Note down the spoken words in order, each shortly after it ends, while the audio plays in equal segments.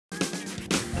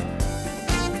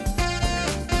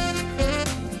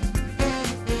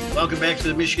Welcome back to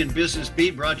the Michigan Business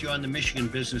Beat, brought to you on the Michigan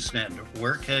Business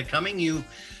Network. Coming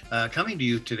to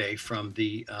you today from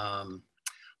the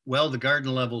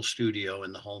garden level studio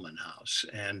in the Holman house.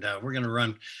 And we're going to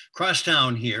run across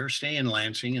town here, stay in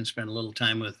Lansing, and spend a little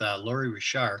time with Lorri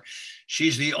Rishar.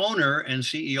 She's the owner and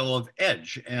CEO of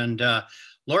Edge. And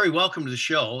Lorri, welcome to the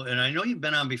show. And I know you've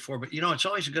been on before, but it's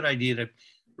always a good idea to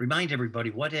remind everybody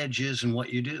what Edge is and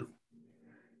what you do.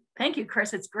 Thank you,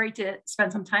 Chris. It's great to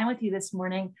spend some time with you this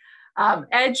morning.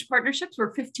 Edge Partnerships,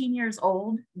 we're 15 years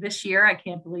old this year. I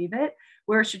can't believe it.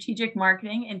 We're a strategic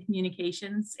marketing and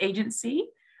communications agency.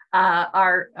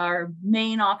 Our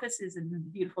main office is in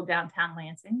beautiful downtown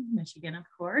Lansing, Michigan, of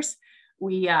course.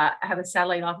 We have a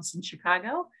satellite office in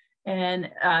Chicago,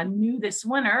 and new this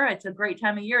winter, it's a great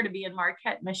time of year to be in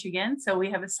Marquette, Michigan. So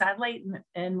we have a satellite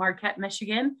in Marquette,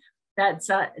 Michigan. There's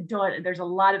a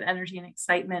lot of energy and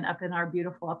excitement up in our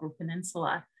beautiful Upper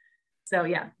Peninsula. So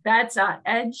yeah, that's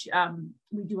Edge.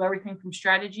 We do everything from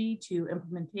strategy to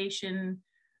implementation,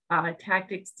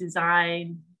 tactics,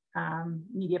 design,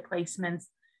 media placements.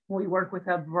 We work with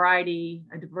a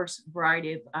diverse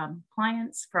variety of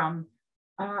clients, from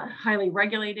highly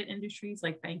regulated industries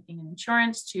like banking and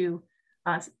insurance to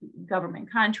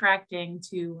government contracting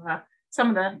to some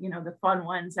of the fun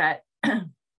ones that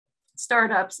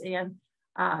startups and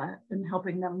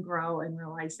helping them grow and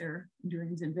realize their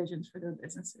dreams and visions for their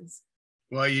businesses.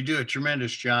 Well, you do a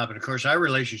tremendous job. And of course, our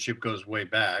relationship goes way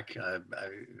back. I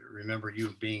remember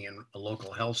you being in a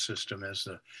local health system as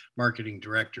the marketing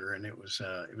director, and it was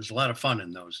a lot of fun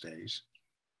in those days.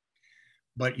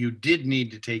 But you did need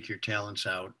to take your talents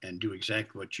out and do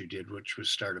exactly what you did, which was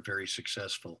start a very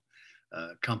successful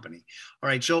company. All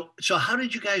right. So how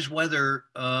did you guys weather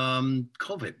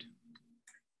COVID?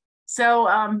 So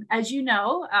as you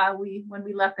know, when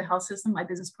we left the health system, my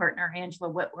business partner, Angela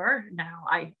Whitwer, now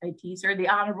I tease her, the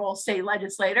Honorable State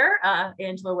Legislator,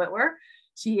 Angela Whitwer,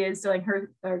 she is doing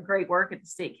her great work at the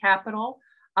state capitol.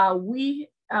 The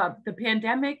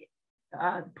pandemic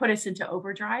put us into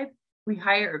overdrive. We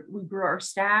grew our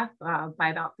staff by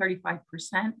about 35%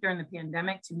 during the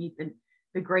pandemic to meet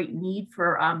the great need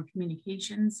for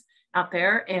communications out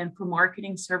there and for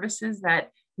marketing services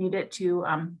that needed to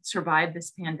survive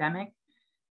this pandemic.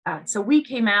 So we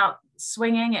came out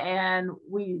swinging, and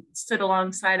we stood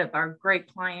alongside of our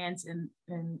great clients, and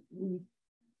we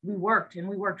worked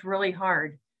really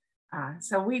hard.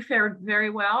 So we fared very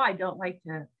well. I don't like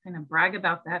to kind of brag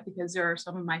about that because there are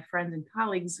some of my friends and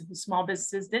colleagues whose small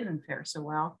businesses didn't fare so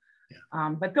well.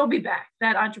 Yeah. But they'll be back.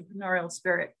 That entrepreneurial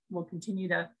spirit will continue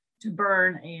to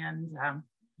burn, and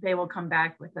they will come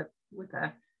back with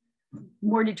a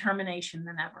more determination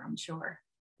than ever, I'm sure.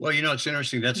 Well, it's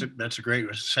interesting. That's a great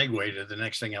segue to the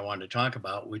next thing I wanted to talk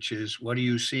about, which is what are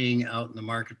you seeing out in the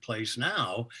marketplace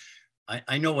now?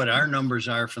 I know what our numbers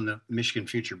are from the Michigan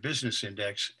Future Business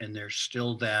Index, and there's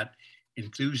still that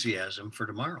enthusiasm for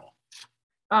tomorrow.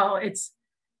 Oh, it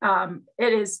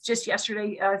is just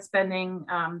yesterday spending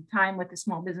time with the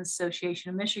Small Business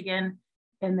Association of Michigan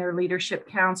and their leadership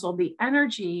council. The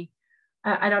energy,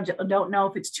 I don't know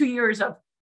if it's 2 years of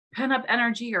pent-up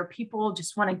energy or people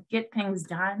just want to get things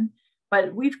done,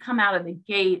 but we've come out of the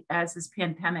gate as this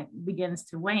pandemic begins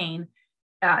to wane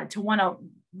to want to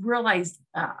realize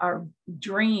our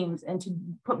dreams and to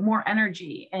put more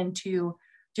energy and to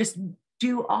just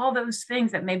do all those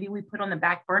things that maybe we put on the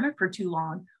back burner for too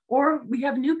long, or we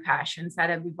have new passions that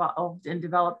have evolved and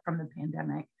developed from the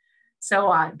pandemic.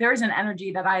 So there's an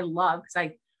energy that I love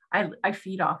because I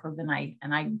feed off of, and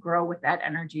I grow with that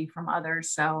energy from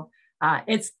others. So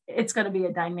it's going to be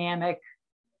a dynamic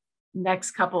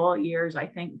next couple of years, I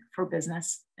think, for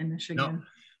business in Michigan. No,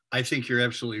 I think you're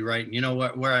absolutely right. And you know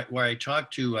what? Where I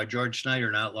talked to George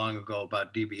Snyder not long ago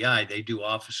about DBI, they do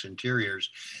office interiors,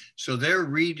 so they're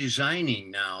redesigning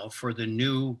now for the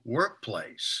new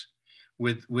workplace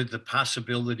with the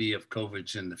possibility of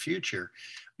COVIDs in the future.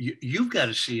 You've got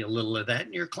to see a little of that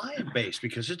in your client base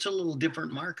because it's a little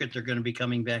different market they're going to be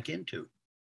coming back into.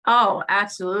 Oh,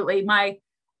 absolutely.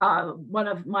 One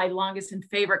of my longest and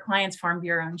favorite clients, Farm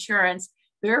Bureau Insurance,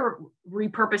 they're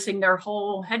repurposing their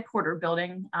whole headquarter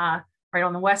building right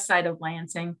on the west side of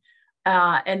Lansing.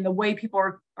 And the way people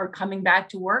are coming back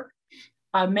to work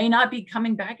may not be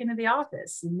coming back into the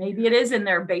office. Maybe it is in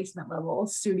their basement level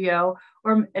studio,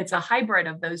 or it's a hybrid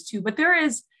of those two. But there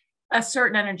is a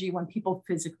certain energy when people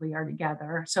physically are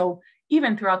together. So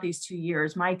even throughout these 2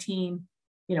 years, my team,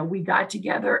 we got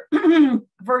together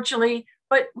virtually,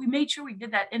 but we made sure we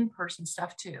did that in-person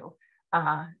stuff too,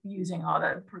 using all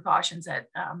the precautions that,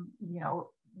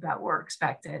 that were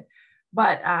expected.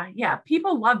 But yeah,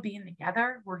 people love being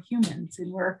together. We're humans,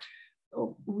 and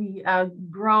we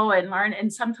grow and learn.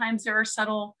 And sometimes there are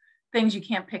subtle things you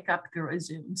can't pick up through a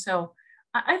Zoom. So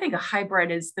I think a hybrid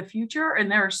is the future.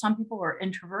 And there are some people who are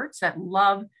introverts that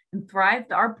love and thrive.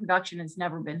 Our production has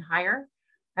never been higher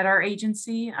at our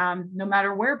agency, no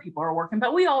matter where people are working.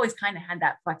 But we always kind of had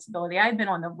that flexibility. I've been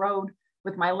on the road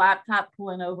with my laptop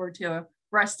pulling over to a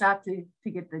rest stop to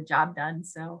get the job done.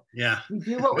 So yeah, we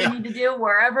do what we need to do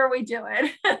wherever we do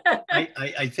it.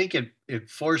 I think it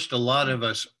forced a lot of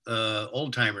us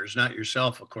old timers, not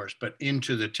yourself, of course, but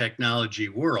into the technology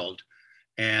world.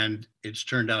 And it's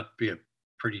turned out to be a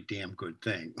pretty damn good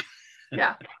thing.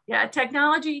 Yeah.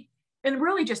 Technology and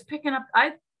really just picking up,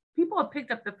 people have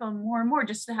picked up the phone more and more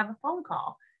just to have a phone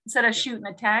call instead of shooting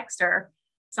a text or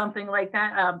something like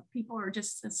that. People are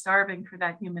just starving for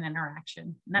that human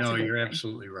interaction. No, you're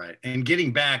absolutely right. And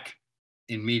getting back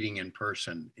in meeting in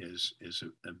person is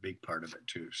a big part of it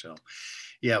too. So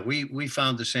yeah, we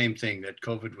found the same thing, that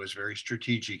COVID was very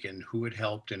strategic in who it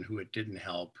helped and who it didn't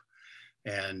help,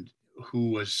 and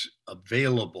who was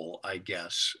available, I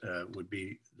guess, would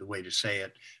be the way to say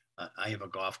it. I have a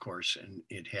golf course and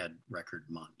it had record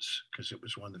months because it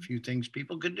was one of the few things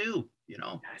people could do,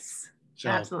 Yes, so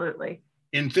absolutely.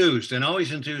 Enthused, and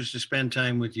always enthused to spend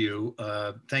time with you.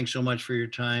 Thanks so much for your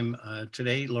time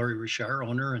today, Lorri Rishar,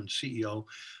 owner and CEO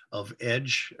of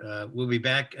Edge. We'll be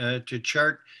back to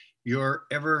chart your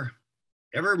ever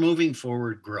moving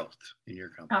forward growth in your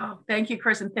company. Oh, thank you,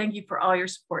 Chris, and thank you for all your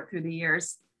support through the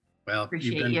years. Well,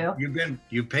 appreciate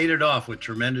you paid it off with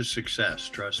tremendous success.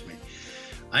 Trust me.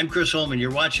 I'm Chris Holman.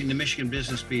 You're watching the Michigan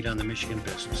Business Beat on the Michigan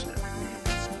Business Network.